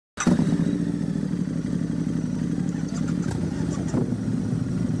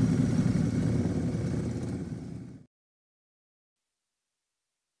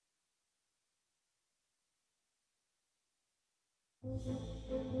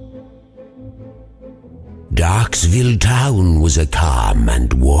Darkestville town was a calm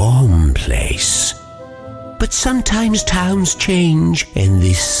and warm place. But sometimes towns change, and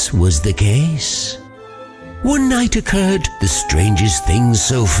this was the case. One night occurred the strangest thing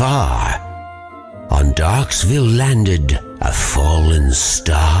so far. On Darkestville landed a fallen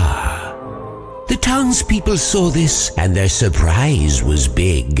star. The townspeople saw this, and their surprise was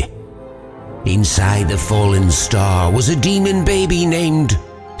big. Inside the fallen star was a demon baby named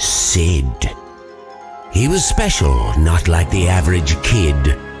Sid. He was special, not like the average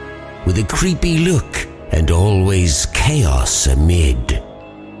kid, with a creepy look and always chaos amid.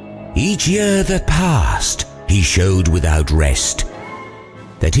 Each year that passed, he showed without rest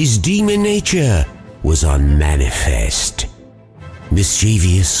that his demon nature was on manifest.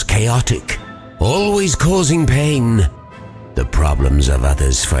 Mischievous, chaotic, always causing pain. The problems of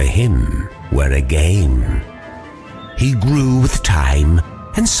others for him were a game. He grew with time,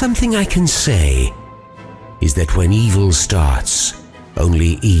 and something I can say is that when evil starts,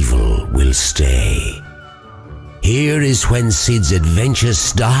 only evil will stay. Here is when Sid's adventure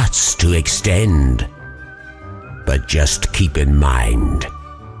starts to extend. But just keep in mind,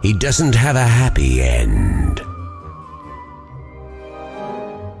 he doesn't have a happy end.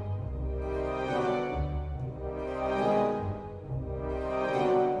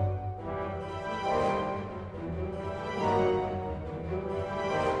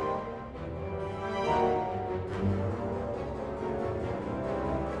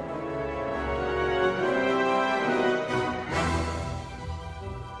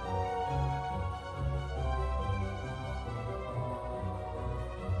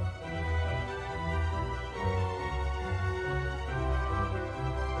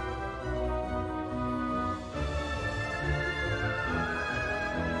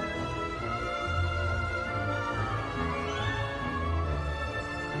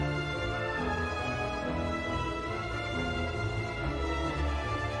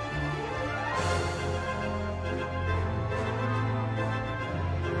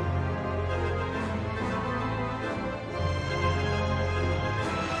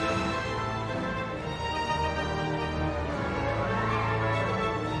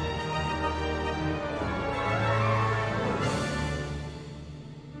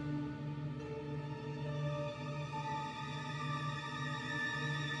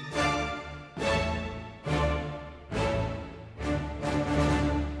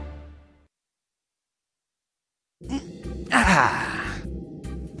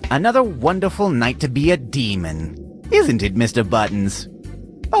 Another wonderful night to be a demon, isn't it, Mr. Buttons?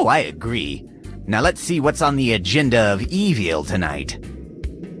 Oh, I agree. Now let's see what's on the agenda of evil tonight.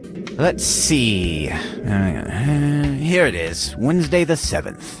 Let's see. Here it is, Wednesday the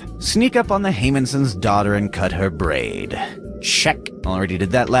 7th. Sneak up on the Haymonson's daughter and cut her braid. Check. Already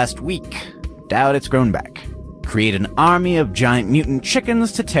did that last week. Doubt it's grown back. Create an army of giant mutant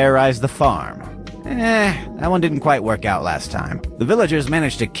chickens to terrorize the farm. That one didn't quite work out last time. The villagers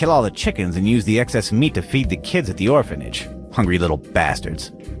managed to kill all the chickens and use the excess meat to feed the kids at the orphanage. Hungry little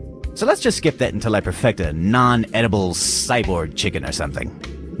bastards. So let's just skip that until I perfect a non-edible cyborg chicken or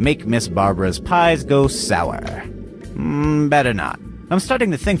something. Make Miss Barbara's pies go sour. Better not. I'm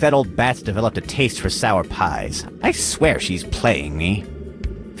starting to think that old bat's developed a taste for sour pies. I swear she's playing me.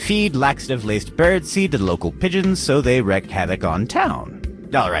 Feed laxative-laced birdseed to the local pigeons so they wreak havoc on town.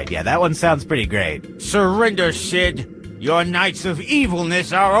 Alright, yeah, that one sounds pretty great. Surrender, Sid. Your nights of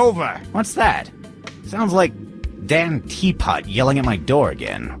evilness are over. What's that? Sounds like Dan Teapot yelling at my door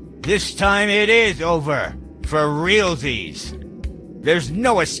again. This time it is over. For realsies. There's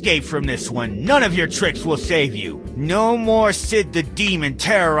no escape from this one. None of your tricks will save you. No more Sid the Demon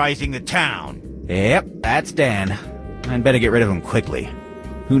terrorizing the town. Yep, that's Dan. I'd better get rid of him quickly.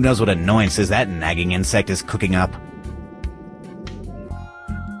 Who knows what annoyances that nagging insect is cooking up.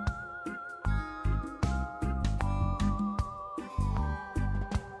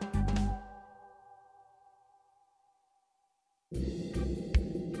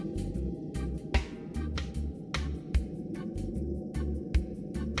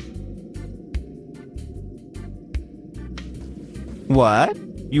 What?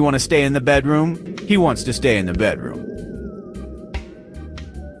 You want to stay in the bedroom? He wants to stay in the bedroom.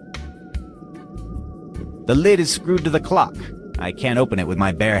 The lid is screwed to the clock. I can't open it with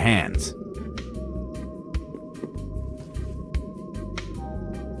my bare hands.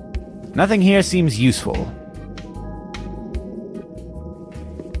 Nothing here seems useful.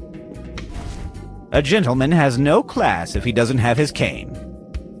 A gentleman has no class if he doesn't have his cane.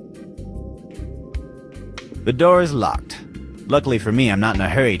 The door is locked. Luckily for me, I'm not in a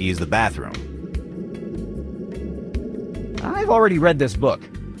hurry to use the bathroom. I I've already read this book.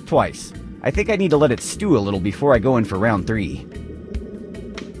 Twice. I think I need to let it stew a little before I go in for round 3.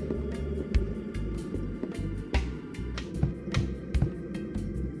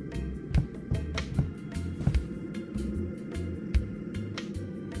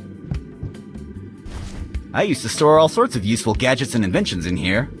 I used to store all sorts of useful gadgets and inventions in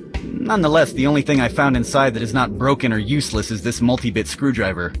here. Nonetheless, the only thing I found inside that is not broken or useless is this multi-bit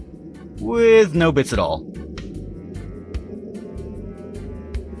screwdriver. With no bits at all.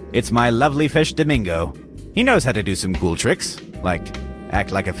 It's my lovely fish Domingo. He knows how to do some cool tricks, like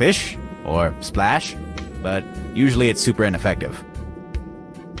act like a fish, or splash, but usually it's super ineffective.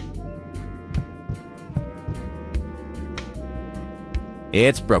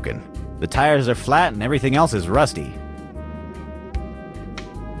 It's broken. The tires are flat and everything else is rusty.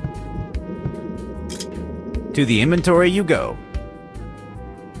 To the inventory you go.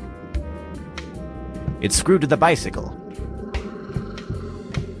 It's screwed to the bicycle.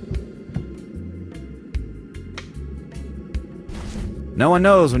 No one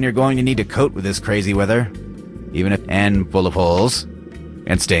knows when you're going to need a coat with this crazy weather. Even if... and full of holes.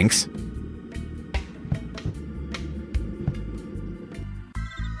 And stinks.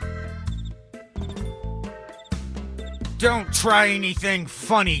 Don't try anything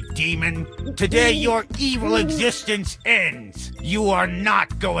funny, demon. Today your evil existence ends. You are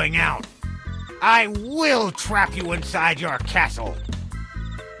not going out. I will trap you inside your castle.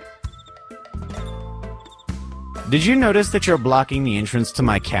 Did you notice that you're blocking the entrance to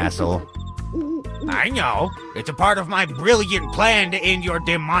my castle? I know. It's a part of my brilliant plan to end your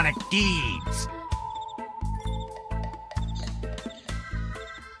demonic deeds.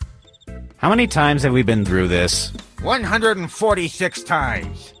 How many times have we been through this? 146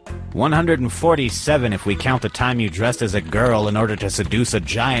 times. 147 if we count the time you dressed as a girl in order to seduce a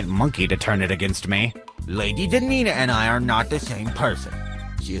giant monkey to turn it against me. Lady Danina and I are not the same person.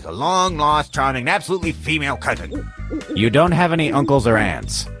 She is a long-lost, charming, absolutely female cousin. You don't have any uncles or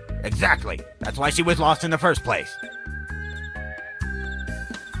aunts. Exactly. That's why she was lost in the first place.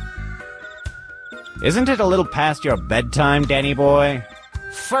 Isn't it a little past your bedtime, Danny boy?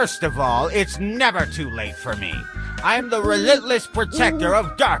 First of all, it's never too late for me. I'm the relentless protector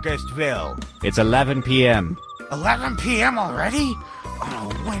of Darkestville. It's 11 p.m. 11 p.m. already?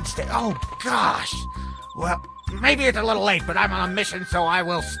 On a Wednesday? Oh, gosh. Well, maybe it's a little late, but I'm on a mission, so I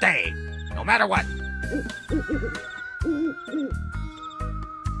will stay. No matter what.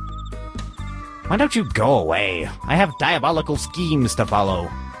 Why don't you go away? I have diabolical schemes to follow.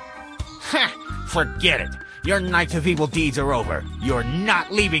 Ha! Forget it. Your nights of evil deeds are over. You're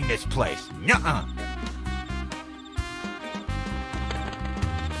not leaving this place. Nuh-uh.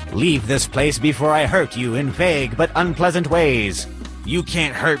 Leave this place before I hurt you in vague but unpleasant ways. You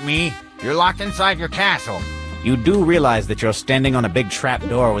can't hurt me. You're locked inside your castle. You do realize that you're standing on a big trap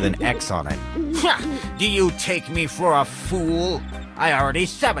door with an X on it. Do you take me for a fool? I already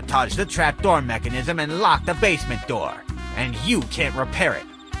sabotaged the trapdoor mechanism and locked the basement door. And you can't repair it.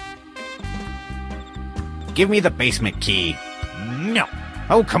 Give me the basement key. No.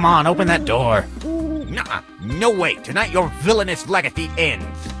 Oh, come on, open that door. Nuh-uh. No way. Tonight your villainous legacy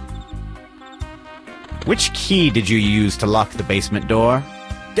ends. Which key did you use to lock the basement door?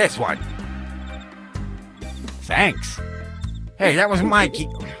 This one. Thanks. Hey, that was my key.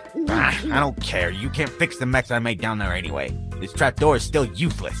 I don't care. You can't fix the mess I made down there anyway. This trapdoor is still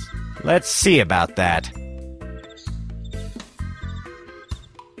useless. Let's see about that.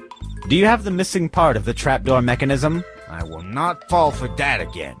 Do you have the missing part of the trapdoor mechanism? I will not fall for that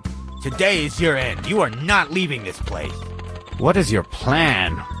again. Today is your end. You are not leaving this place. What is your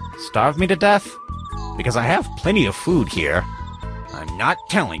plan? Starve me to death? Because I have plenty of food here. I'm not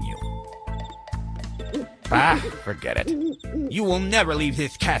telling you. Ah, forget it. You will never leave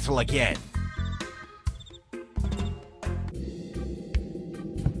this castle again.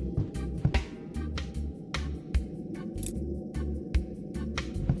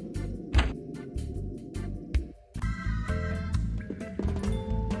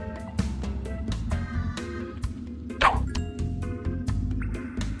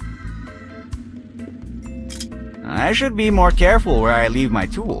 I should be more careful where I leave my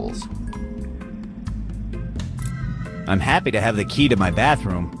tools. I'm happy to have the key to my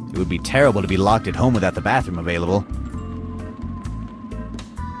bathroom. It would be terrible to be locked at home without the bathroom available.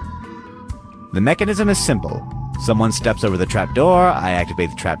 The mechanism is simple. Someone steps over the trapdoor, I activate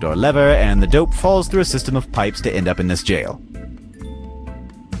the trapdoor lever, and the dope falls through a system of pipes to end up in this jail.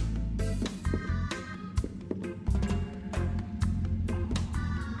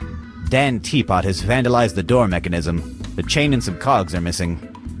 Dan Teapot has vandalized the door mechanism. The chain and some cogs are missing.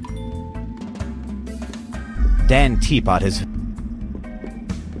 Dan Teapot has...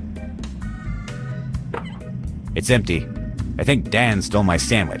 It's empty. I think Dan stole my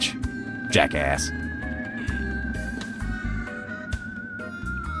sandwich. Jackass.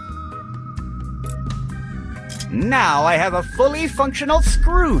 Now I have a fully functional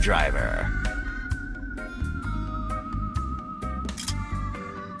screwdriver.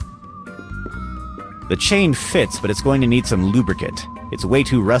 The chain fits, but it's going to need some lubricant. It's way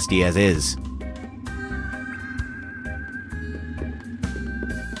too rusty as is.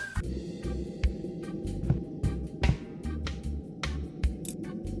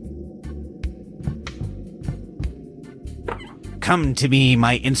 Come to me,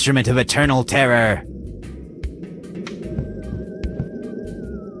 my instrument of eternal terror.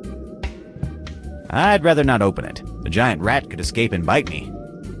 I'd rather not open it. A giant rat could escape and bite me.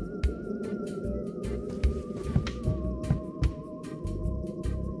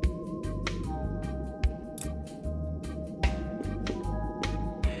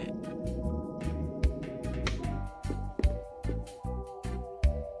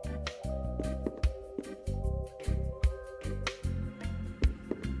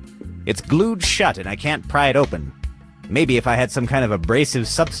 It's glued shut and I can't pry it open. Maybe if I had some kind of abrasive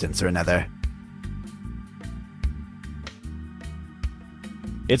substance or another.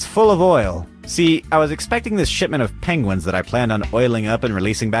 It's full of oil. See, I was expecting this shipment of penguins that I planned on oiling up and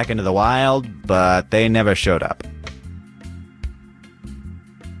releasing back into the wild, but they never showed up.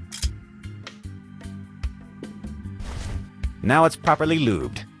 Now it's properly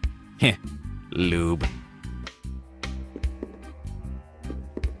lubed. Heh, lube.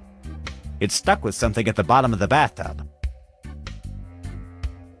 It's stuck with something at the bottom of the bathtub.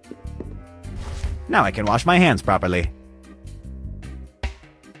 Now I can wash my hands properly.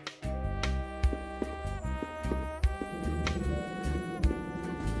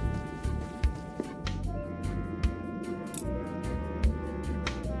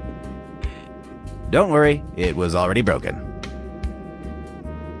 Don't worry, it was already broken.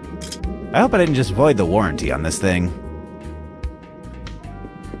 I hope I didn't just void the warranty on this thing.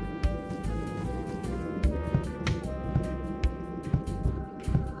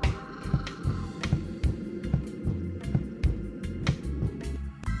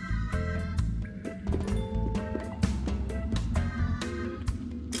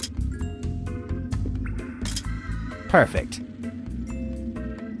 Perfect.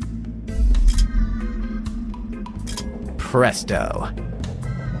 Presto.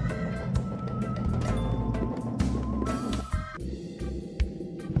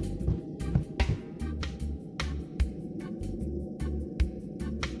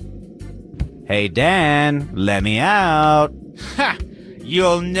 Hey, Dan, let me out. Ha!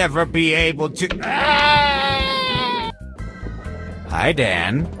 You'll never be able to... Ah! Hi,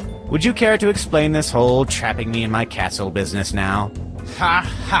 Dan. Would you care to explain this whole trapping me in my castle business now? Ha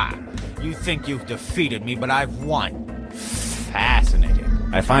ha! You think you've defeated me, but I've won. Fascinating.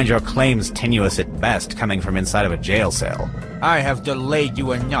 I find your claims tenuous at best, coming from inside of a jail cell. I have delayed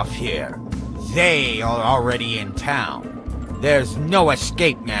you enough here. They are already in town. There's no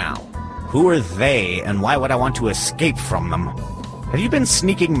escape now. Who are they, and why would I want to escape from them? Have you been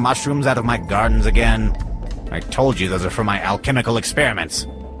sneaking mushrooms out of my gardens again? I told you those are for my alchemical experiments.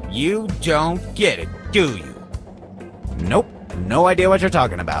 You don't get it, do you? Nope. No idea what you're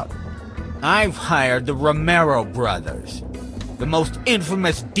talking about. I've hired the Romero brothers. The most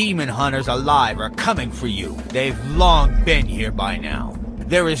infamous demon hunters alive are coming for you. They've long been here by now.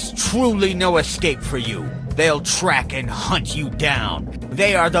 There is truly no escape for you. They'll track and hunt you down.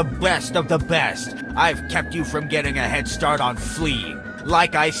 They are the best of the best. I've kept you from getting a head start on fleeing.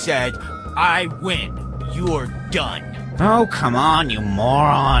 Like I said, I win. You're done. Oh, come on, you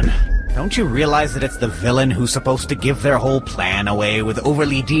moron. Don't you realize that it's the villain who's supposed to give their whole plan away with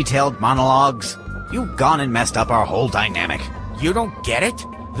overly detailed monologues? You've gone and messed up our whole dynamic. You don't get it?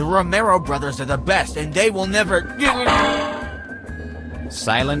 The Romero brothers are the best, and they will never...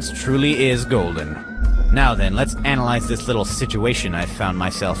 Silence truly is golden. Now then, let's analyze this little situation I've found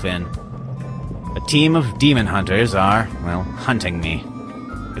myself in. A team of demon hunters are, well, hunting me.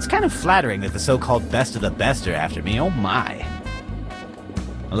 It's kind of flattering that the so-called best of the best are after me, oh my.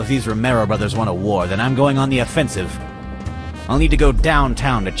 Well, if these Romero brothers want a war, then I'm going on the offensive. I'll need to go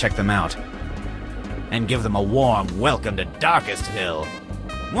downtown to check them out. And give them a warm welcome to Darkestville.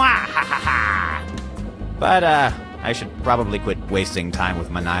 Wah-ha-ha-ha! But, I should probably quit wasting time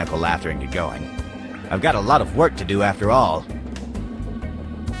with maniacal laughter and get going. I've got a lot of work to do after all.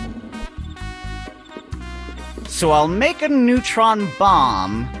 So I'll make a neutron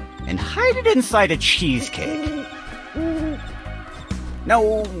bomb and hide it inside a cheesecake.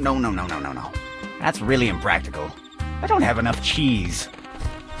 No. That's really impractical. I don't have enough cheese.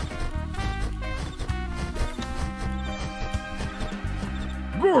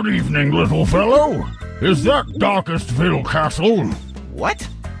 Good evening, little fellow. Is that Darkestville Castle? What?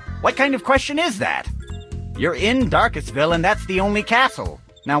 What kind of question is that? You're in Darkestville and that's the only castle.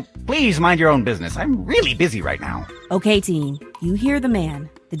 Now, please mind your own business. I'm really busy right now. Okay, team. You hear the man.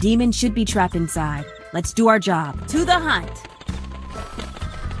 The demon should be trapped inside. Let's do our job. To the hunt!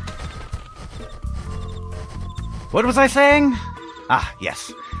 What was I saying? Ah,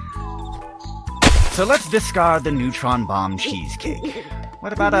 yes. So let's discard the neutron bomb cheesecake.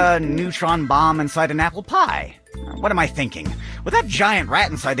 What about a neutron bomb inside an apple pie? What am I thinking? With that giant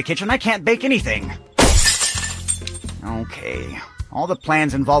rat inside the kitchen, I can't bake anything. Okay. All the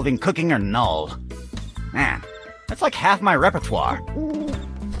plans involving cooking are null. Man, that's like half my repertoire.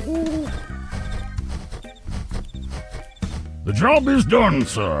 The job is done,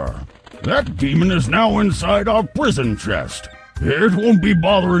 sir. That demon is now inside our prison chest. It won't be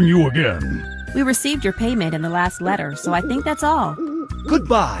bothering you again. We received your payment in the last letter, so I think that's all.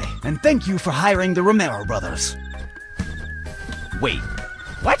 Goodbye, and thank you for hiring the Romero brothers. Wait,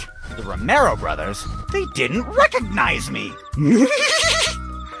 what? The Romero brothers? They didn't recognize me!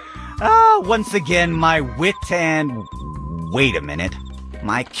 Once again, my wit and... Wait a minute.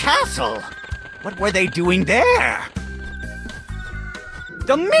 My castle! What were they doing there?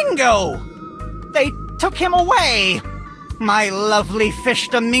 Domingo! They took him away! My lovely fish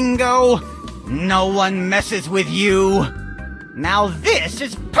Domingo! No one messes with you! Now this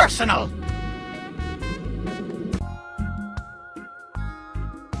is personal!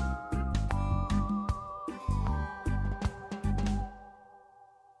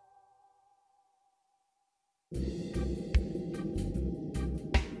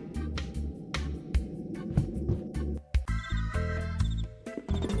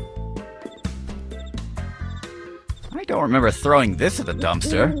 I don't remember throwing this at the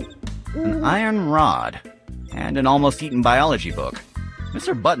dumpster. An iron rod. And an almost eaten biology book.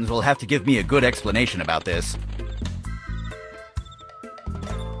 Mr. Buttons will have to give me a good explanation about this.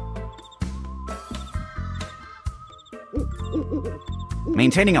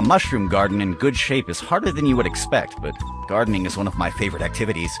 Maintaining a mushroom garden in good shape is harder than you would expect, but gardening is one of my favorite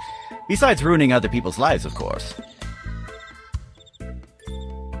activities. Besides ruining other people's lives, of course.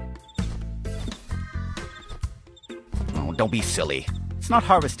 Oh, don't be silly. It's not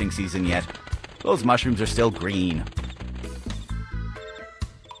harvesting season yet. Those mushrooms are still green.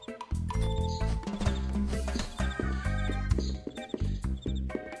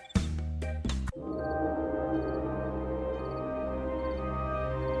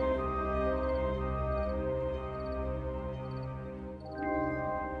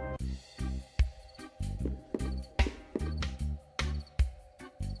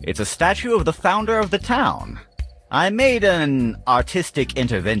 It's a statue of the founder of the town. I made an artistic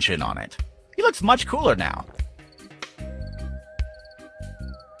intervention on it. He looks much cooler now.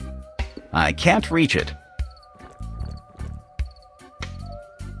 I can't reach it.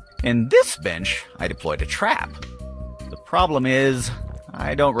 In this bench, I deployed a trap. The problem is,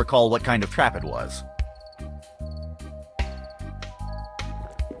 I don't recall what kind of trap it was.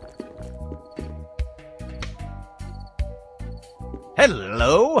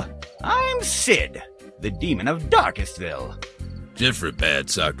 Hello, I'm Sid, the demon of Darkestville. Jeffrey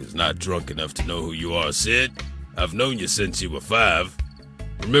Badsock is not drunk enough to know who you are, Sid. I've known you since you were 5.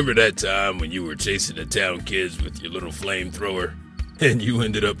 Remember that time when you were chasing the town kids with your little flamethrower, and you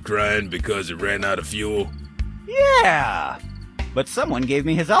ended up crying because it ran out of fuel? Yeah, but someone gave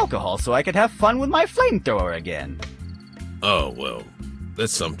me his alcohol so I could have fun with my flamethrower again. Oh, well,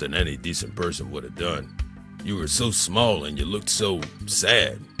 that's something any decent person would have done. You were so small and you looked so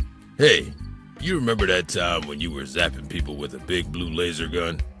sad. Hey, you remember that time when you were zapping people with a big blue laser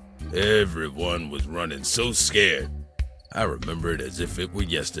gun? Everyone was running so scared. I remember it as if it were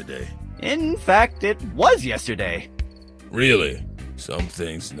yesterday. In fact, it was yesterday. Really? Some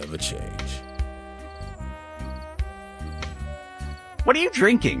things never change. What are you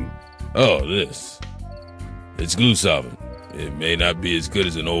drinking? Oh, this. It's glue solvent. It may not be as good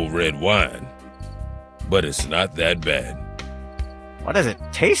as an old red wine, but it's not that bad. What does it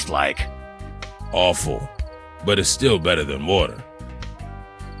taste like? Awful, but it's still better than water.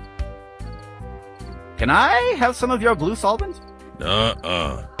 Can I have some of your glue solvent?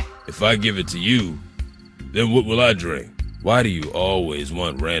 Nuh-uh. If I give it to you, then what will I drink? Why do you always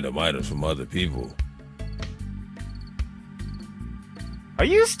want random items from other people? Are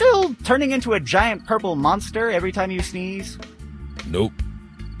you still turning into a giant purple monster every time you sneeze? Nope.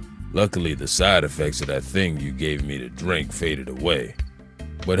 Luckily, the side effects of that thing you gave me to drink faded away.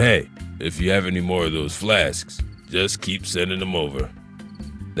 But hey, if you have any more of those flasks, just keep sending them over.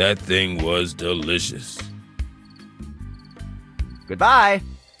 That thing was delicious. Goodbye.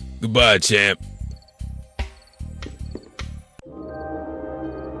 Goodbye, champ.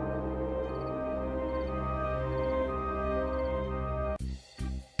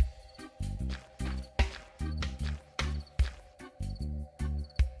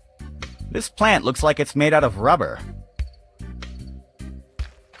 This plant looks like it's made out of rubber.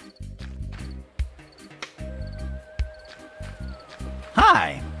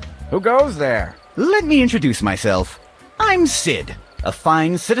 Hi. Who goes there? Let me introduce myself. I'm Sid, a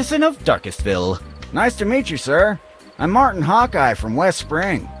fine citizen of Darkestville. Nice to meet you, sir. I'm Martin Hawkeye from West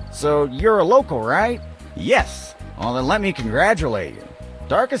Spring. So you're a local, right? Yes. Well, then let me congratulate you.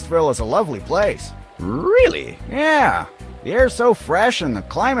 Darkestville is a lovely place. Really? Yeah. The air's so fresh and the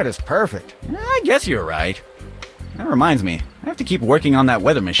climate is perfect. I guess you're right. That reminds me, I have to keep working on that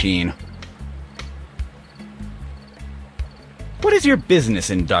weather machine. What is your business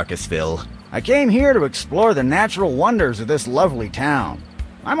in Darkestville? I came here to explore the natural wonders of this lovely town.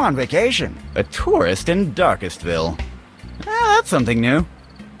 I'm on vacation. A tourist in Darkestville. That's something new.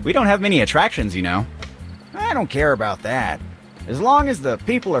 We don't have many attractions, you know. I don't care about that. As long as the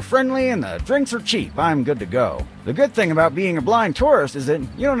people are friendly and the drinks are cheap, I'm good to go. The good thing about being a blind tourist is that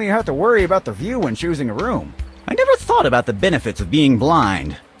you don't even have to worry about the view when choosing a room. I never thought about the benefits of being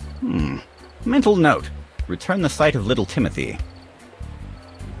blind. Mental note. Return the sight of little Timothy.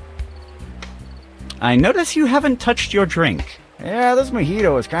 I notice you haven't touched your drink. Yeah, this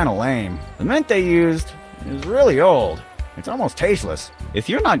mojito is kind of lame. The mint they used is really old. It's almost tasteless. If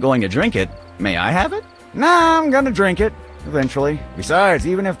you're not going to drink it, may I have it? Nah, I'm gonna drink it. Eventually. Besides,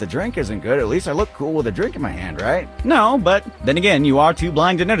 even if the drink isn't good, at least I look cool with a drink in my hand, right? No, but then again, you are too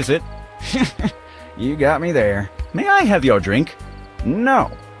blind to notice it. You got me there. May I have your drink?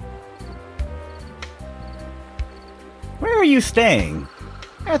 No. Where are you staying?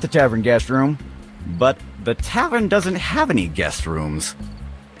 At the tavern guest room. But the tavern doesn't have any guest rooms.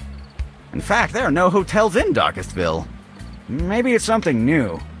 In fact, there are no hotels in Darkestville. Maybe it's something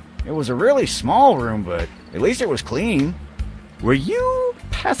new. It was a really small room, but at least it was clean. Were you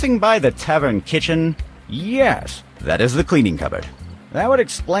passing by the tavern kitchen? Yes. That is the cleaning cupboard. That would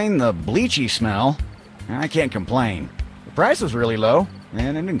explain the bleachy smell. I can't complain. The price was really low,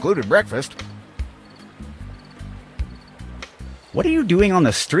 and it included breakfast. What are you doing on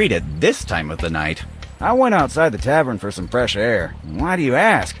the street at this time of the night? I went outside the tavern for some fresh air. Why do you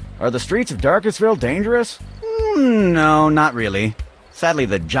ask? Are the streets of Darkestville dangerous? No, not really. Sadly,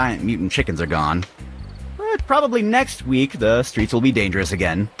 the giant mutant chickens are gone. But probably next week, the streets will be dangerous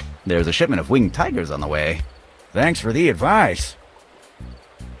again. There's a shipment of winged tigers on the way. Thanks for the advice.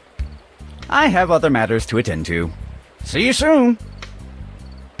 I have other matters to attend to. See you soon.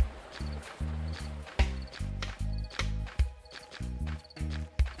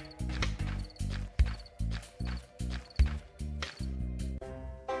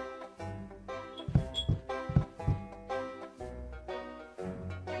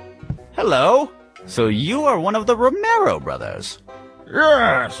 Hello. So you are one of the Romero brothers.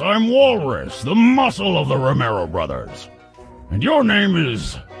 Yes, I'm Walrus, the muscle of the Romero brothers. And your name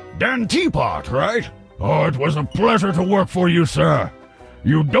is Dan Teapot, right? Oh, it was a pleasure to work for you, sir.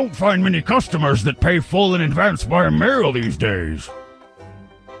 You don't find many customers that pay full in advance by mail these days.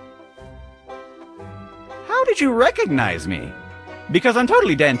 How did you recognize me? Because I'm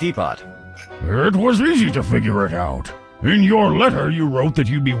totally Dan Teapot. It was easy to figure it out. In your letter, you wrote that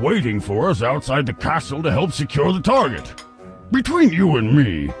you'd be waiting for us outside the castle to help secure the target. Between you and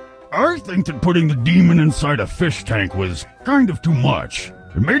me, I think that putting the demon inside a fish tank was kind of too much.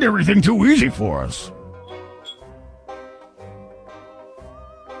 It made everything too easy for us.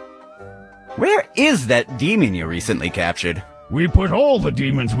 Where is that demon you recently captured? We put all the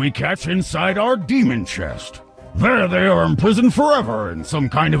demons we catch inside our demon chest. There they are imprisoned forever in some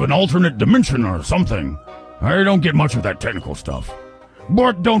kind of an alternate dimension or something. I don't get much of that technical stuff.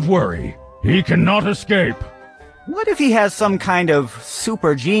 But don't worry, he cannot escape. What if he has some kind of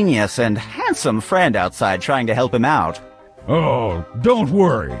super genius and handsome friend outside trying to help him out? Oh, don't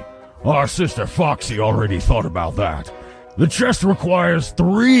worry. Our sister Foxy already thought about that. The chest requires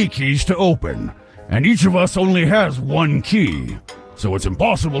 3 keys to open, and each of us only has 1 key. So it's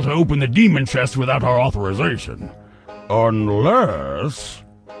impossible to open the demon chest without our authorization.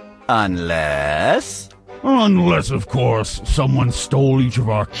 Unless, of course, someone stole each of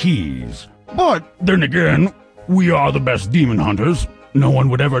our keys. But then again, we are the best demon hunters. No one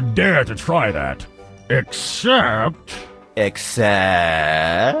would ever dare to try that. Except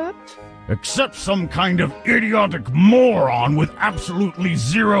some kind of idiotic moron with absolutely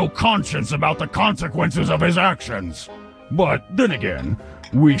zero conscience about the consequences of his actions. But then again,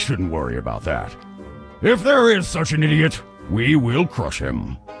 we shouldn't worry about that. If there is such an idiot, we will crush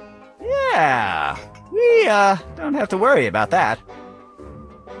him. Yeah, we don't have to worry about that.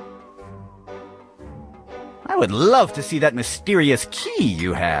 I would love to see that mysterious key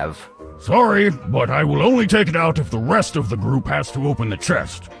you have. Sorry, but I will only take it out if the rest of the group has to open the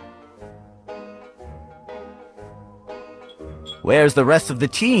chest. Where's the rest of the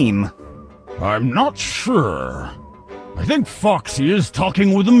team? I'm not sure. I think Foxy is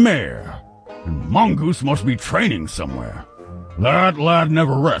talking with the mayor, and Mongoose must be training somewhere. That lad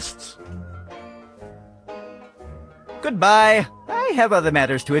never rests. Goodbye. I have other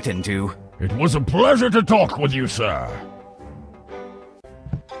matters to attend to. It was a pleasure to talk with you, sir.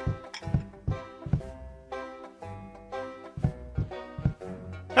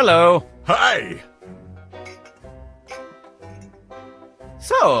 Hello. Hi!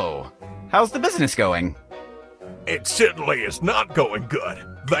 So, how's the business going? It certainly is not going good,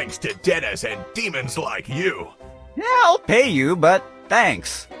 thanks to debtors and demons like you. Yeah, I'll pay you, but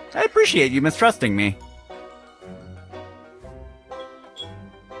thanks. I appreciate you mistrusting me.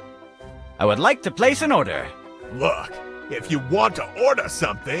 I would like to place an order. Look, if you want to order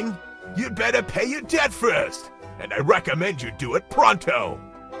something, you'd better pay your debt first, and I recommend you do it pronto.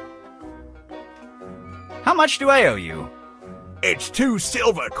 How much do I owe you? It's 2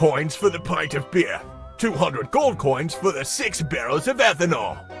 silver coins for the pint of beer, 200 gold coins for the 6 barrels of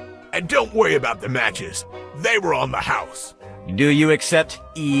ethanol. And don't worry about the matches, they were on the house. Do you accept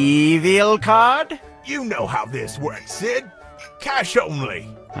evil card? You know how this works, Sid. Cash only.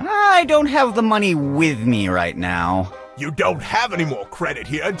 I don't have the money with me right now. You don't have any more credit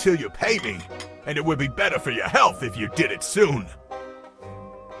here until you pay me, and it would be better for your health if you did it soon.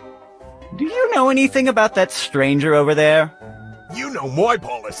 Do you know anything about that stranger over there? You know my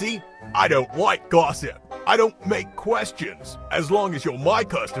policy. I don't like gossip. I don't make questions. As long as you're my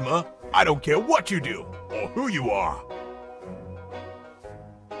customer, I don't care what you do or who you are.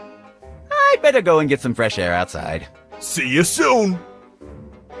 I better go and get some fresh air outside. See you soon.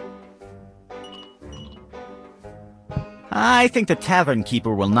 I think the tavern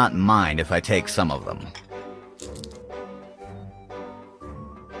keeper will not mind if I take some of them.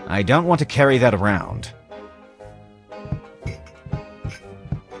 I don't want to carry that around.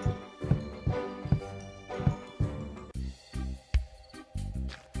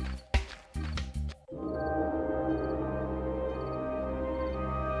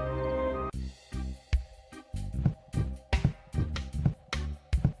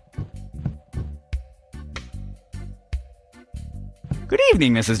 Good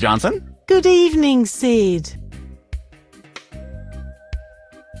evening, Mrs. Johnson. Good evening, Sid.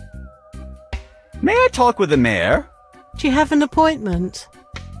 May I talk with the mayor? Do you have an appointment?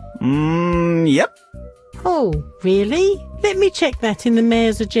 Yep. Oh, really? Let me check that in the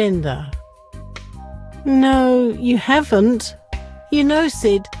mayor's agenda. No, you haven't. You know,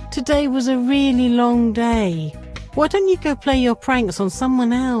 Sid, today was a really long day. Why don't you go play your pranks on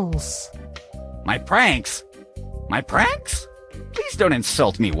someone else? My pranks? My pranks? Please don't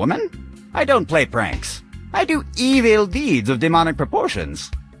insult me, woman. I don't play pranks. I do evil deeds of demonic proportions.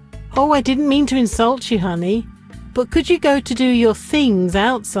 Oh, I didn't mean to insult you, honey. But could you go to do your things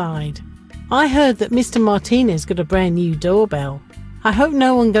outside? I heard that Mr. Martinez got a brand new doorbell. I hope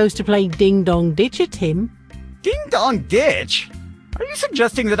no one goes to play Ding Dong Ditch at him. Ding Dong Ditch? Are you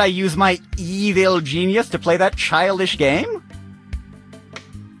suggesting that I use my evil genius to play that childish game?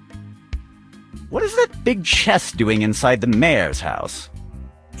 What is that big chest doing inside the mayor's house?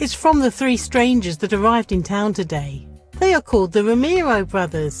 It's from the 3 strangers that arrived in town today. They are called the Ramiro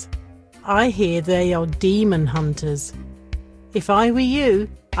brothers. I hear they are demon hunters. If I were you,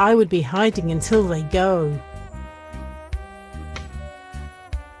 I would be hiding until they go.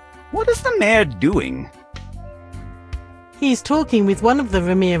 What is the mayor doing? He is talking with one of the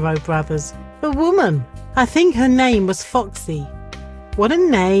Ramiro brothers, a woman. I think her name was Foxy. What a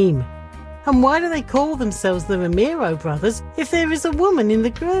name! And why do they call themselves the Ramiro brothers if there is a woman in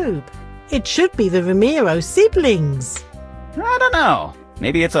the group? It should be the Ramiro siblings. I don't know.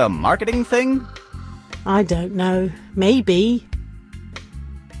 Maybe it's a marketing thing? I don't know. Maybe.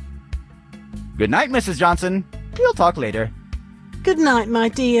 Good night, Mrs. Johnson. We'll talk later. Good night, my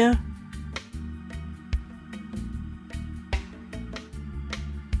dear.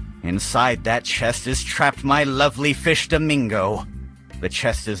 Inside that chest is trapped my lovely fish Domingo. The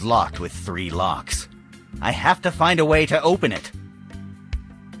chest is locked with 3 locks. I have to find a way to open it.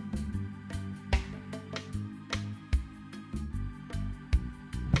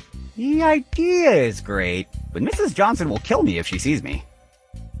 The idea is great, but Mrs. Johnson will kill me if she sees me.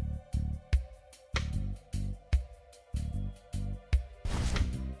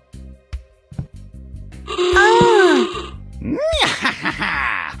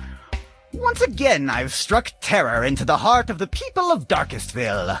 Once again, I've struck terror into the heart of the people of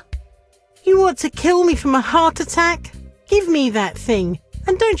Darkestville. You want to kill me from a heart attack? Give me that thing,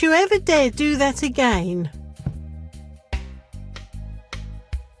 and don't you ever dare do that again.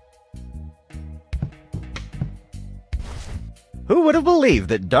 Who would have believed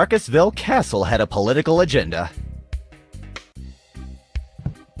that Darkestville Castle had a political agenda?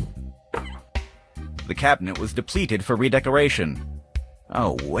 The cabinet was depleted for redecoration.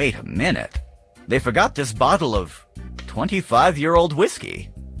 Oh, wait a minute. They forgot this bottle of 25-year-old whiskey.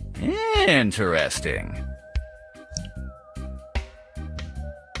 Interesting.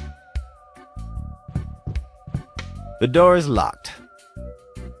 The door is locked.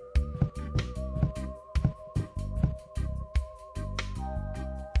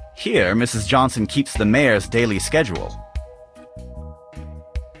 Here, Mrs. Johnson keeps the mayor's daily schedule.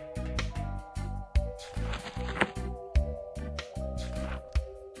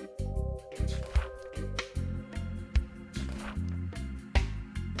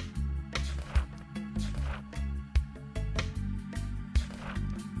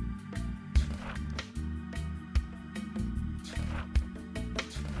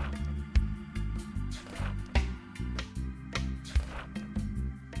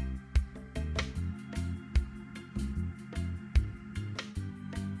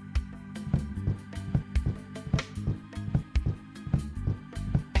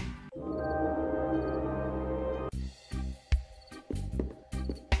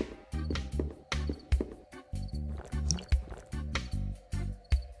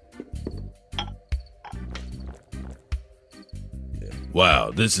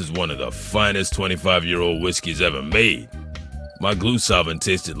 Wow, this is one of the finest 25-year-old whiskeys ever made. My glue solvent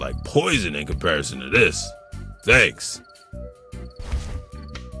tasted like poison in comparison to this. Thanks.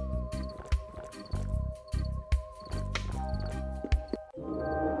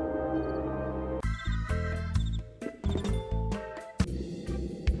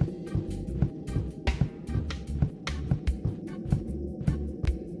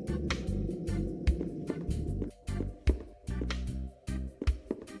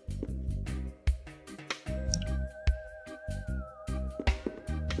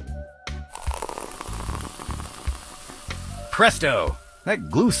 Presto!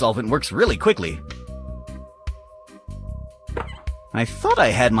 That glue solvent works really quickly. I thought I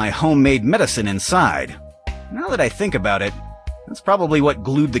had my homemade medicine inside. Now that I think about it, that's probably what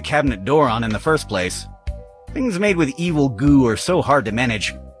glued the cabinet door on in the first place. Things made with evil goo are so hard to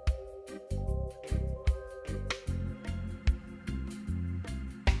manage.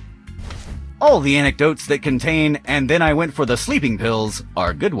 All the anecdotes that contain "and then I went for the sleeping pills"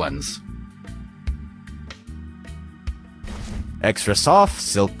 are good ones. Extra soft,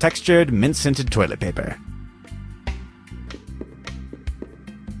 silk-textured, mint-scented toilet paper.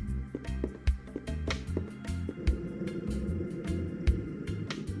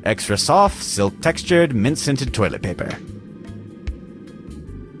 Extra soft, silk-textured, mint-scented toilet paper.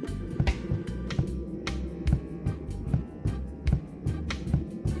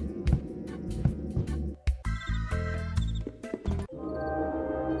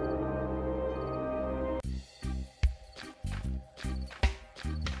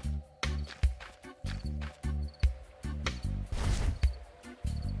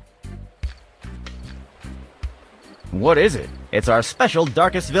 What is it? It's our special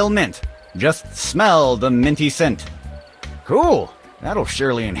Darkestville mint. Just smell the minty scent. Cool. That'll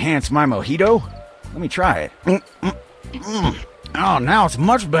surely enhance my mojito. Let me try it. Oh, now it's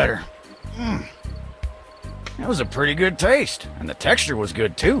much better. That was a pretty good taste, and the texture was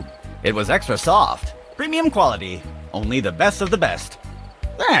good too. It was extra soft. Premium quality. Only the best of the best.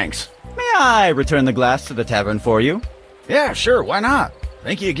 Thanks. May I return the glass to the tavern for you? Yeah, sure, why not?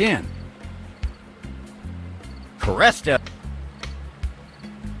 Thank you again. Presto!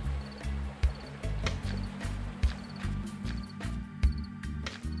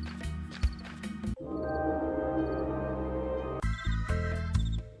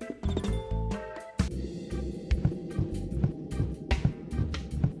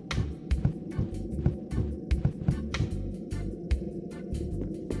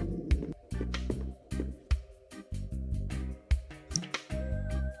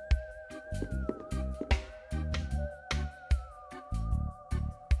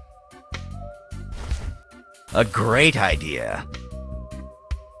 A great idea.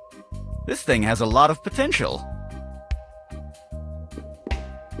 This thing has a lot of potential.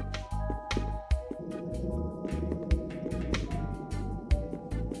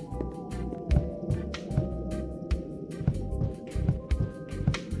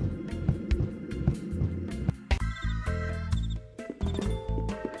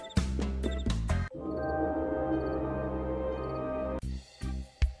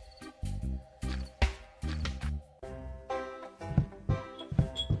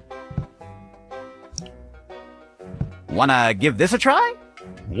 Wanna give this a try?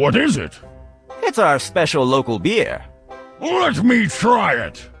 What is it? It's our special local beer. Let me try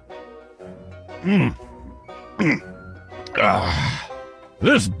it.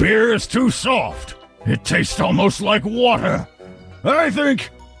 This beer is too soft. It tastes almost like water. I think...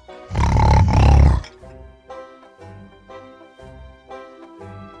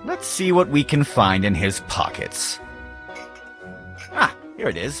 Let's see what we can find in his pockets. Ah, here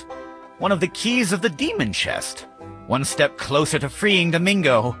it is. One of the keys of the demon chest. One step closer to freeing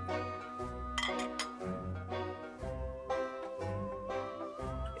Domingo.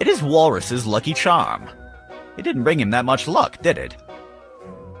 It is Walrus's lucky charm. It didn't bring him that much luck, did it?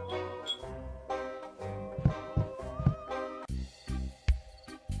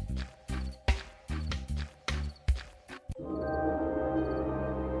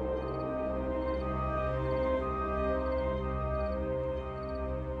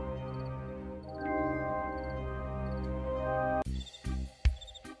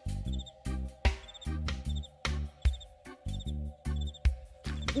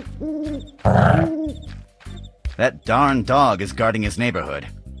 That darn dog is guarding his neighborhood.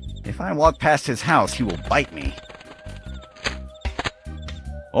 If I walk past his house, he will bite me.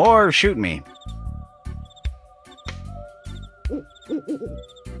 Or shoot me.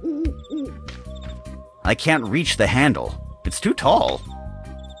 I can't reach the handle. It's too tall.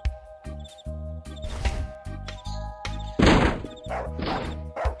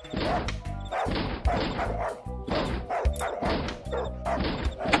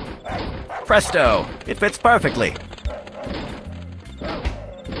 Presto! It fits perfectly.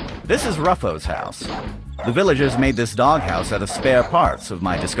 This is Ruffo's house. The villagers made this doghouse out of spare parts of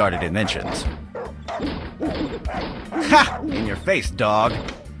my discarded inventions. Ha! In your face, dog.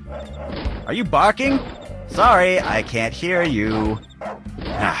 Are you barking? Sorry, I can't hear you.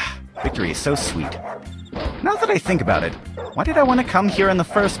 Ah, victory is so sweet. Now that I think about it, why did I want to come here in the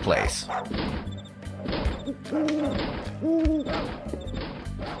first place?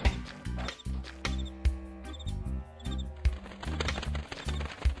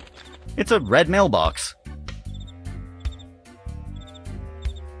 It's a red mailbox.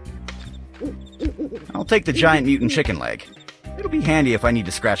 I'll take the giant mutant chicken leg. It'll be handy if I need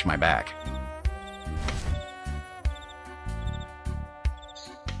to scratch my back.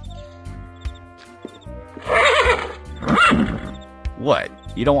 What?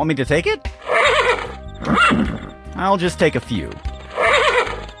 You don't want me to take it? I'll just take a few.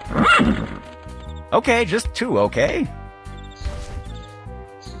 Okay, just 2, okay?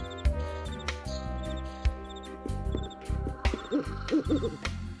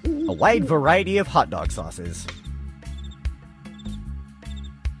 A wide variety of hot dog sauces.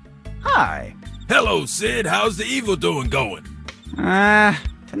 Hi. Hello, Sid. How's the evil doing going?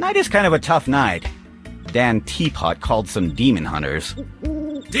 Tonight is kind of a tough night. Dan Teapot called some demon hunters.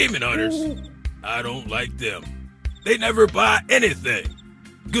 Demon hunters? I don't like them. They never buy anything.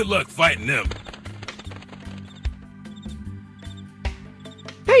 Good luck fighting them.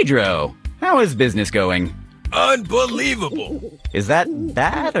 Pedro, how is business going? Unbelievable. Is that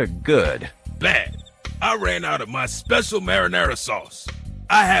bad or good? Bad. I ran out of my special marinara sauce.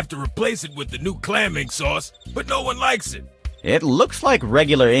 I have to replace it with the new clam ink sauce, but no one likes it. It looks like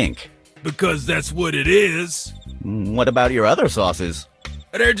regular ink. Because that's what it is. What about your other sauces?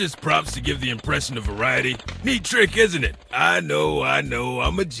 They're just props to give the impression of variety. Neat trick, isn't it? I know,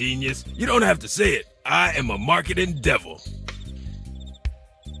 I'm a genius. You don't have to say it. I am a marketing devil.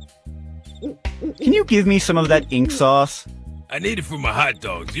 Can you give me some of that ink sauce? I need it for my hot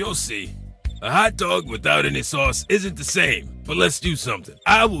dogs, you'll see. A hot dog without any sauce isn't the same, but let's do something.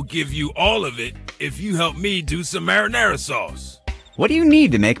 I will give you all of it if you help me do some marinara sauce. What do you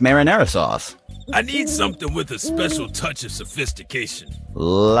need to make marinara sauce? I need something with a special touch of sophistication.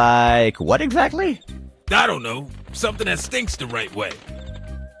 Like what exactly? I don't know. Something that stinks the right way.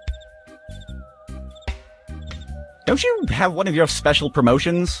 Don't you have one of your special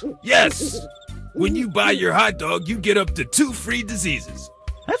promotions? Yes! When you buy your hot dog, you get up to 2 free diseases.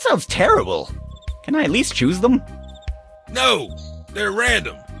 That sounds terrible. Can I at least choose them? No, they're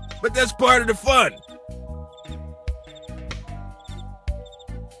random. But that's part of the fun.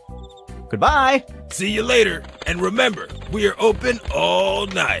 Goodbye. See you later. And remember, we are open all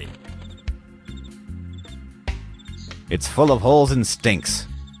night. It's full of holes and stinks.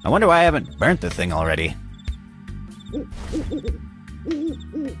 I wonder why I haven't burnt the thing already.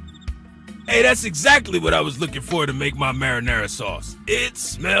 Hey, that's exactly what I was looking for to make my marinara sauce. It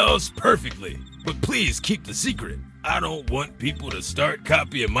smells perfectly. But please keep the secret. I don't want people to start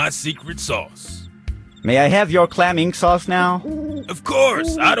copying my secret sauce. May I have your clam ink sauce now? Of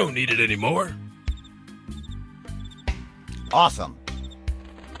course, I don't need it anymore. Awesome.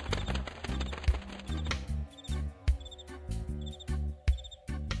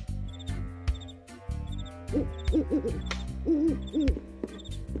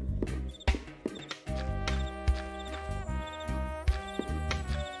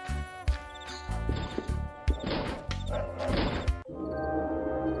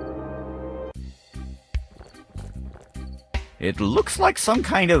 It looks like some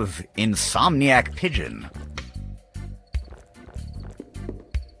kind of insomniac pigeon.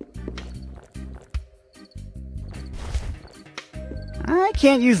 I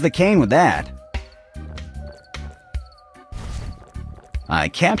can't use the cane with that. I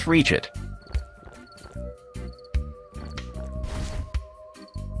can't reach it.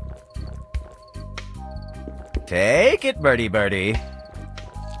 Take it, birdie birdie.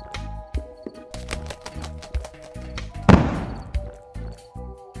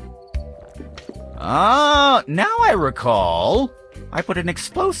 Ah, now I recall. I put an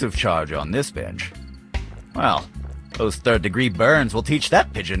explosive charge on this bench. Well, those third-degree burns will teach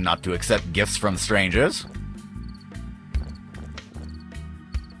that pigeon not to accept gifts from strangers.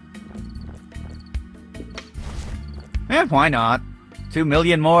 Eh, why not? 2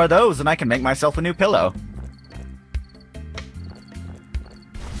 million more of those and I can make myself a new pillow.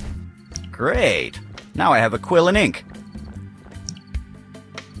 Great. Now I have a quill and ink.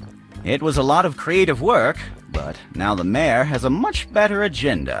 It was a lot of creative work, but now the mayor has a much better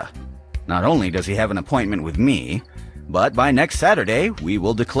agenda. Not only does he have an appointment with me, but by next Saturday we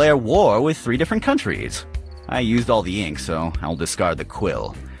will declare war with 3 different countries. I used all the ink, so I'll discard the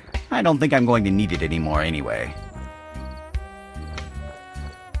quill. I don't think I'm going to need it anymore anyway.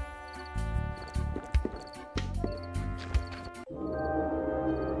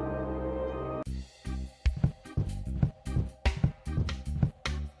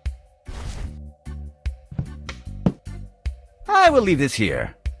 I will leave this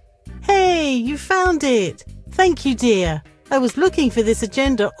here. Hey, you found it! Thank you, dear. I was looking for this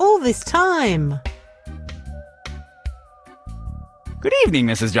agenda all this time. Good evening,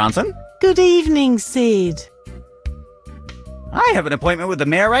 Mrs. Johnson. Good evening, Sid. I have an appointment with the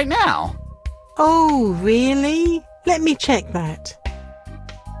mayor right now. Oh, really? Let me check that.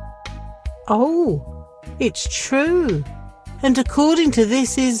 Oh, it's true. And according to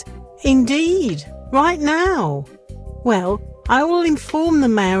this is indeed right now. Well, I will inform the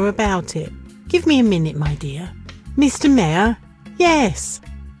mayor about it. Give me a minute, my dear. Mr. Mayor? Yes.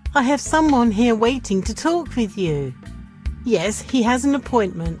 I have someone here waiting to talk with you. Yes, he has an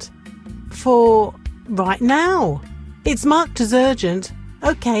appointment. For right now. It's marked as urgent.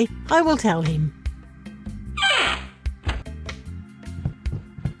 Okay, I will tell him.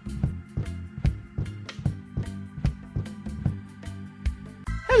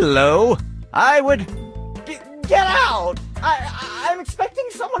 Hello. I would... Get out! I'm expecting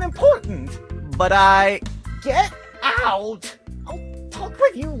someone important. But Get out! I'll talk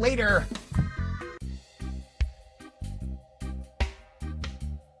with you later.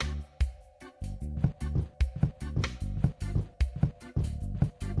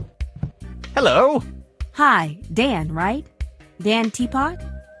 Hello? Hi, Dan, right? Dan Teapot?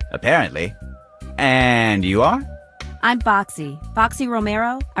 Apparently. And you are? I'm Foxy. Foxy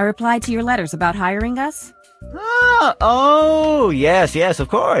Romero. I replied to your letters about hiring us. Ah, oh, yes, of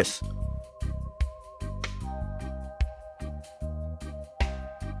course.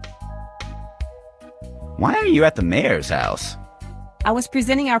 Why are you at the mayor's house? I was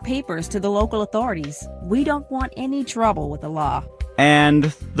presenting our papers to the local authorities. We don't want any trouble with the law. And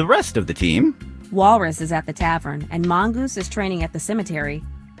the rest of the team? Walrus is at the tavern, and Mongoose is training at the cemetery.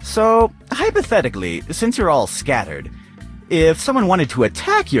 So, hypothetically, since you're all scattered, if someone wanted to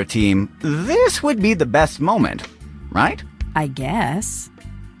attack your team, this would be the best moment, right? I guess.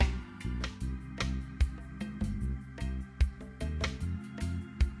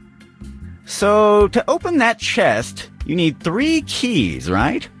 So, to open that chest, you need 3 keys,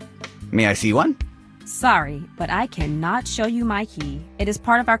 right? May I see one? Sorry, but I cannot show you my key. It is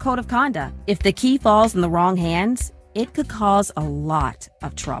part of our code of conduct. If the key falls in the wrong hands, it could cause a lot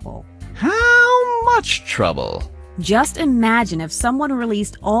of trouble. How much trouble? Just imagine if someone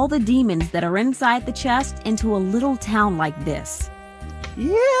released all the demons that are inside the chest into a little town like this.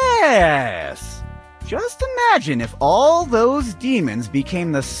 Yes! Just imagine if all those demons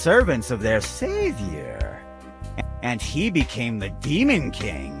became the servants of their savior. And he became the Demon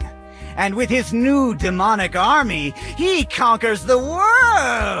King. And with his new demonic army, he conquers the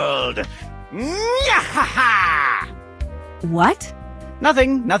world! Nyahaha! What?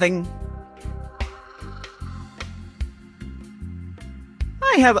 Nothing.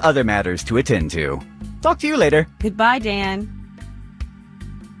 I have other matters to attend to. Talk to you later. Goodbye, Dan.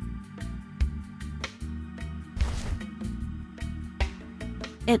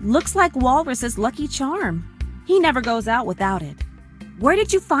 It looks like Walrus's lucky charm. He never goes out without it. Where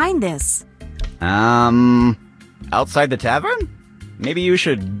did you find this? Outside the tavern? Maybe you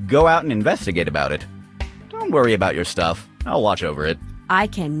should go out and investigate about it. Don't worry about your stuff. I'll watch over it. I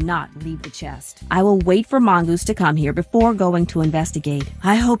cannot leave the chest. I will wait for Mongoose to come here before going to investigate.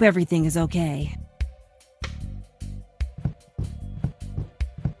 I hope everything is okay.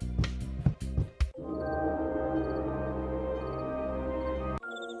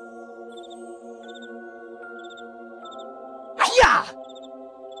 Yeah!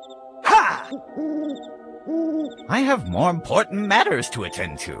 Ha! I have more important matters to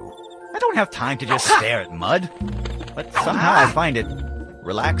attend to. I don't have time to just stare at mud. But somehow I find it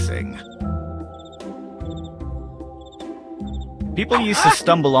relaxing. People used to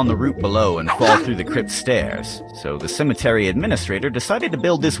stumble on the route below and fall through the crypt stairs, so the cemetery administrator decided to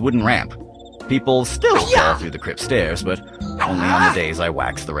build this wooden ramp. People still fall through the crypt stairs, but only on the days I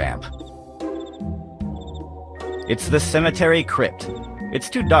wax the ramp. It's the cemetery crypt. It's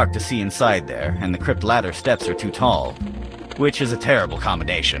too dark to see inside there, and the crypt ladder steps are too tall, which is a terrible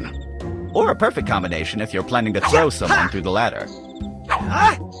combination. Or a perfect combination if you're planning to throw someone through the ladder.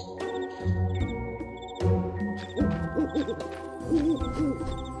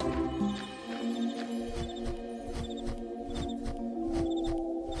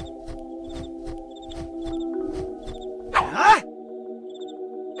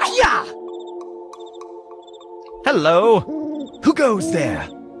 Hello? Who goes there?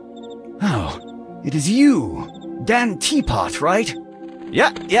 Oh, it is you. Dan Teapot, right?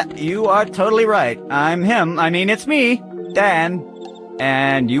 Yeah, you are totally right. I'm him. I mean, it's me, Dan.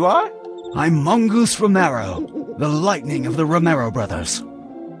 And you are? I'm Mongoose Romero, the lightning of the Romero brothers.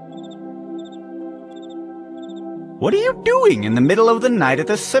 What are you doing in the middle of the night at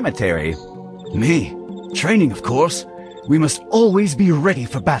the cemetery? Me? Training, of course. We must always be ready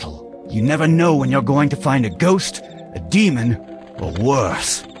for battle. You never know when you're going to find a ghost, a demon, or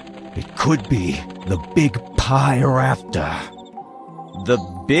worse. It could be the Big Pie Raptor. The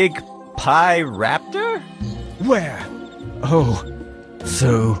Big Pie Raptor? Where? Oh,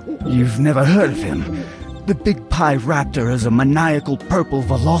 so you've never heard of him? The Big Pie Raptor is a maniacal purple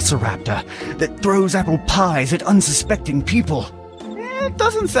velociraptor that throws apple pies at unsuspecting people. It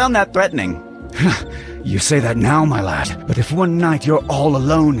doesn't sound that threatening. You say that now, my lad, but if one night you're all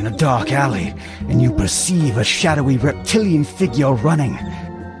alone in a dark alley and you perceive a shadowy reptilian figure running,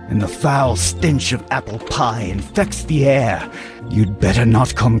 and the foul stench of apple pie infects the air, you'd better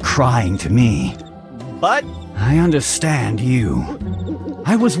not come crying to me. But I understand you.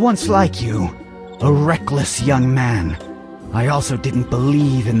 I was once like you, a reckless young man. I also didn't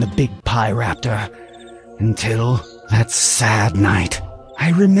believe in the Big Pie Raptor until that sad night. I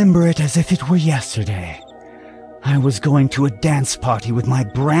remember it as if it were yesterday. I was going to a dance party with my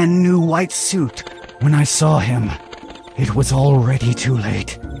brand new white suit when I saw him. It was already too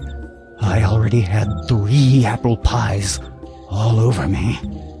late. I already had 3 apple pies all over me.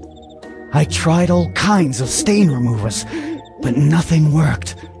 I tried all kinds of stain removers, but nothing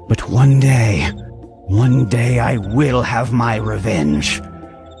worked. But one day I will have my revenge.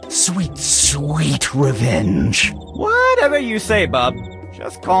 Sweet, sweet revenge. whatever you say, bub.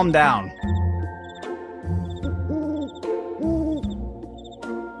 Just calm down.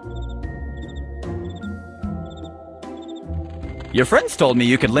 Your friends told me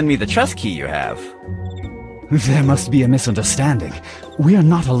you could lend me the chest key you have. There must be a misunderstanding. We are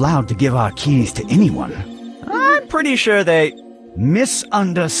not allowed to give our keys to anyone. I'm pretty sure they...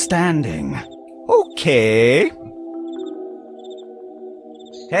 Misunderstanding. Okay.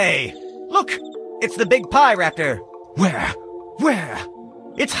 Hey, look! It's the big pie raptor! Where? Where?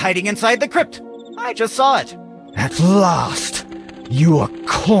 It's hiding inside the crypt! I just saw it! At last! You are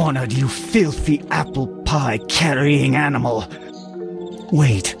cornered, you filthy apple pie carrying animal!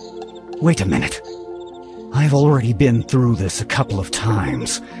 Wait a minute. I've already been through this a couple of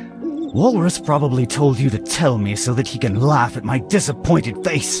times. Walrus probably told you to tell me so that he can laugh at my disappointed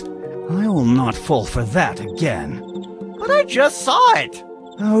face. I will not fall for that again. But I just saw it!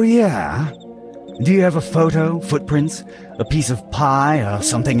 Oh yeah? Do you have a photo, footprints, a piece of pie, or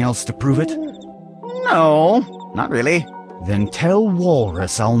something else to prove it? No, not really. Then tell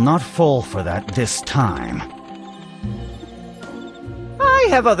Walrus I'll not fall for that this time. I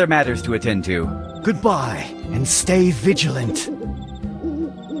have other matters to attend to. Goodbye, and stay vigilant.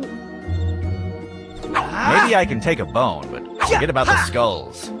 Maybe I can take a bone, but forget about the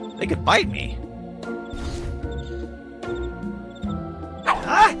skulls. They could bite me.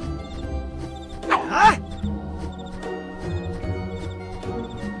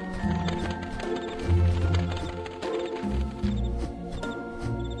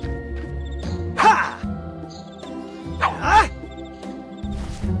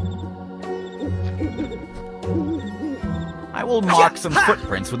 I will mark some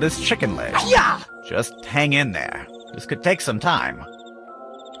footprints with this chicken leg. Just hang in there. This could take some time.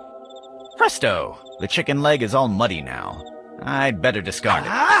 Presto! The chicken leg is all muddy now. I'd better discard it.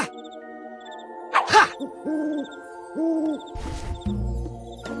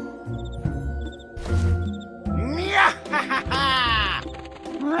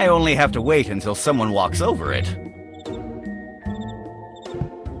 I only have to wait until someone walks over it.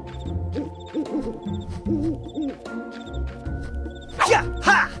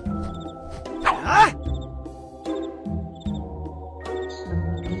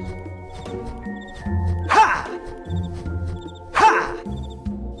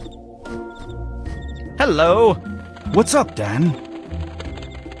 Hello. What's up, Dan?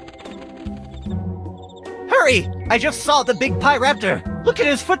 Hurry! I just saw the big pie raptor. Look at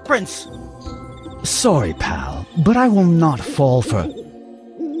his footprints. Sorry, pal, but I will not fall for...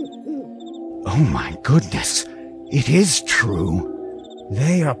 Oh my goodness. It is true.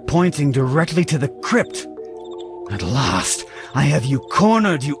 They are pointing directly to the crypt. At last, I have you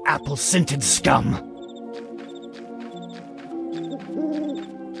cornered, you apple-scented scum.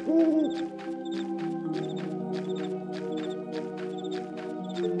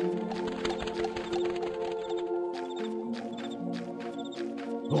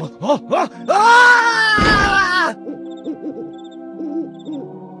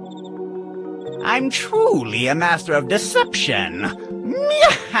 I'm truly a master of deception.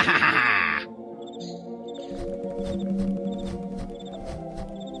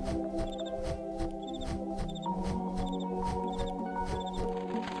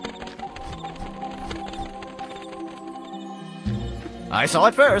 I saw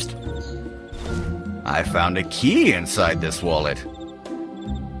it first. I found a key inside this wallet.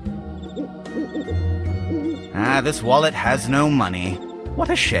 This wallet has no money. What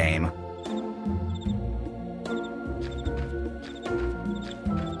a shame.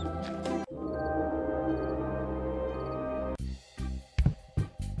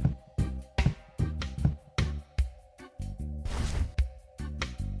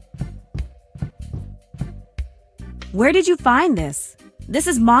 Where did you find this? This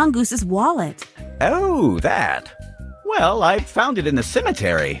is Mongoose's wallet. Oh, that. Well, I found it in the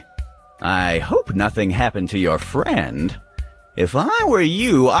cemetery. I hope nothing happened to your friend. If I were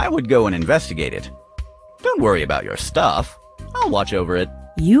you, I would go and investigate it. Don't worry about your stuff. I'll watch over it.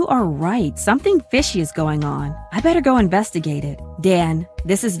 You are right. Something fishy is going on. I better go investigate it. Dan,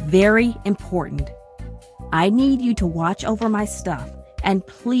 this is very important. I need you to watch over my stuff. And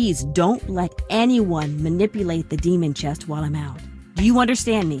please don't let anyone manipulate the demon chest while I'm out. Do you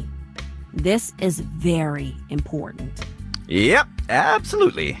understand me? This is very important. Yep,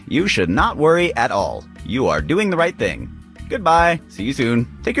 absolutely. You should not worry at all. You are doing the right thing. Goodbye. See you soon.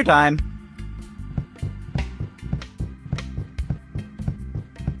 Take your time.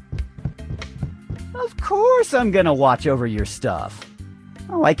 Of course I'm gonna watch over your stuff.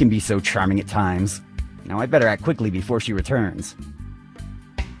 Oh, I can be so charming at times. Now I'd better act quickly before she returns.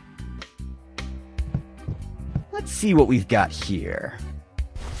 Let's see what we've got here.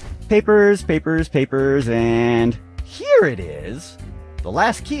 Papers, papers, papers, and here it is. The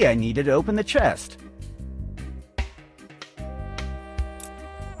last key I needed to open the chest.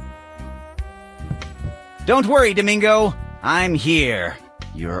 Don't worry, Domingo. I'm here.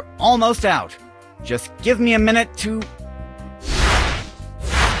 You're almost out. Just give me a minute to...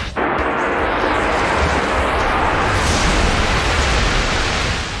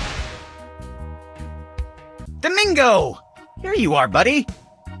 Domingo! Here you are, buddy.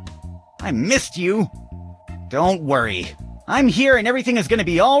 I missed you. Don't worry. I'm here and everything is gonna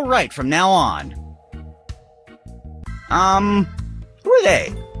be all right from now on. Who are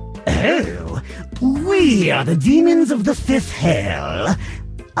they? Oh, we are the demons of the fifth hell.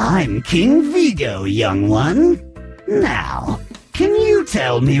 I'm King Vigo, young one. Now, can you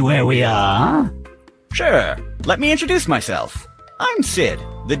tell me where we are? Sure. Let me introduce myself. I'm Sid,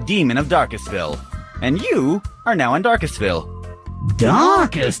 the demon of Darkestville. And you are now in Darkestville.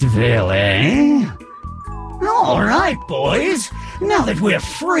 Darkestville, eh? All right, boys. Now that we're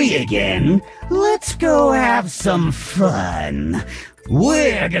free again, let's go have some fun.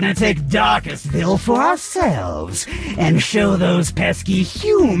 We're gonna take Darkestville for ourselves and show those pesky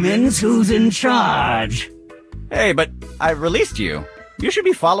humans who's in charge. Hey, but I released you. You should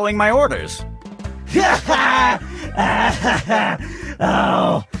be following my orders.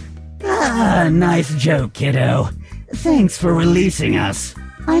 Oh, Ah, nice joke, kiddo. Thanks for releasing us.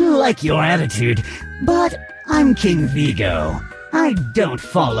 I like your attitude, but I'm King Vigo. I don't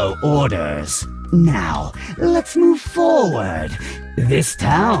follow orders. Now, let's move forward. This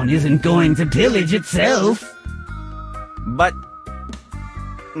town isn't going to pillage itself. But...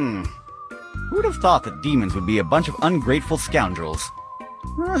 who'd have thought that demons would be a bunch of ungrateful scoundrels?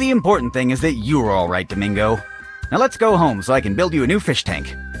 Well, the important thing is that you are alright, Domingo. Now let's go home so I can build you a new fish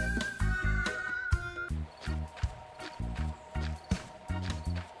tank.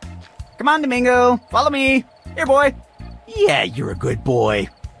 Come on, Domingo. Follow me. Here, boy. Yeah, you're a good boy.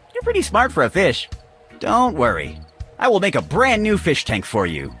 You're pretty smart for a fish. Don't worry. I will make a brand new fish tank for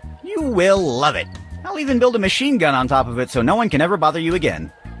you. You will love it. I'll even build a machine gun on top of it so no one can ever bother you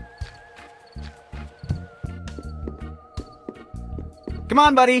again. Come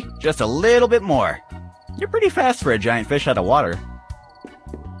on, buddy. Just a little bit more. You're pretty fast for a giant fish out of water.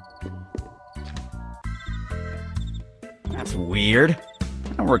 That's weird.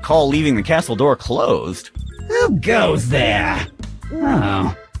 I don't recall leaving the castle door closed. Who goes there?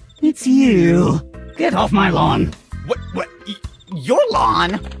 Oh, it's you. Get off my lawn. What? Your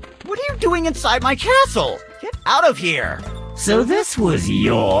lawn? What are you doing inside my castle? Get out of here. So this was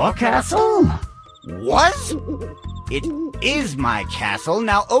your castle? Was? It is my castle.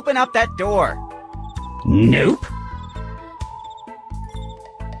 Now open up that door. Nope.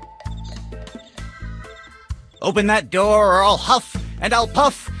 Open that door or I'll huff and I'll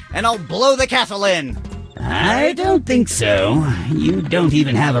puff and I'll blow the castle in. I don't think so. You don't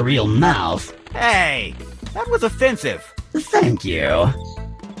even have a real mouth. Hey, that was offensive. Thank you.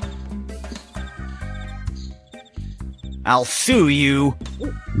 I'll sue you.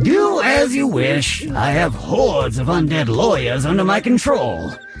 Do as you wish. I have hordes of undead lawyers under my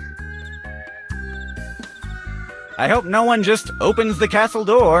control. I hope no one just opens the castle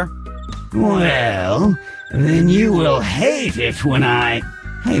door. Well, then you will hate it when I...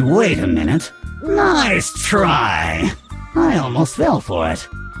 Hey, wait a minute. Nice try. I almost fell for it.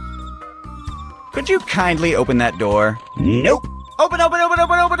 Could you kindly open that door? Nope. Open! No,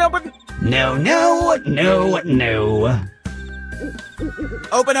 no, no, no.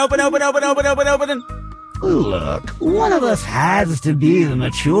 Open! Look, one of us has to be the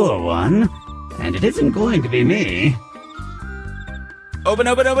mature one, and it isn't going to be me. Open,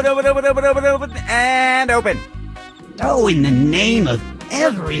 and open. Oh, in the name of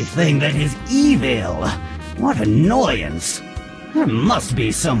everything that is evil. What annoyance. There must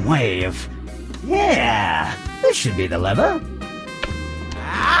be some way of... Yeah, this should be the lever.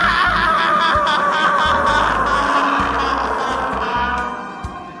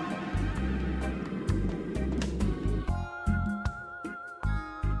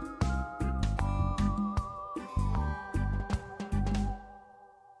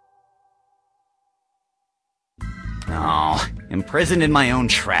 Oh, imprisoned in my own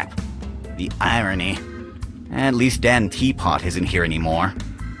trap. The irony. At least Dan Teapot isn't here anymore.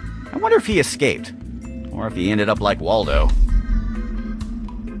 I wonder if he escaped. Or if he ended up like Waldo.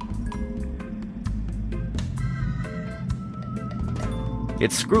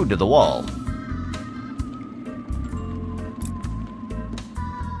 It's screwed to the wall.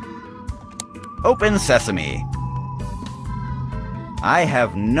 Open sesame. I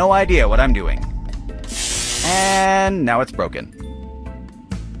have no idea what I'm doing. And now it's broken.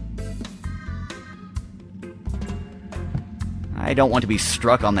 I don't want to be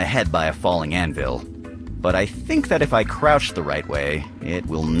struck on the head by a falling anvil, but I think that if I crouch the right way, it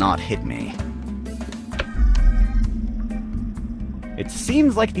will not hit me. It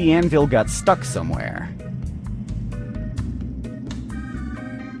seems like the anvil got stuck somewhere.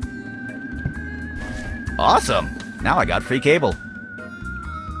 Awesome! Now I got free cable.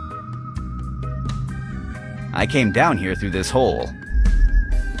 I came down here through this hole.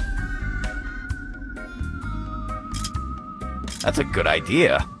 That's a good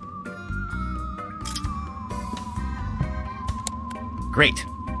idea. Great.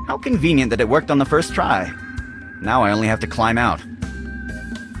 How convenient that it worked on the first try. Now I only have to climb out.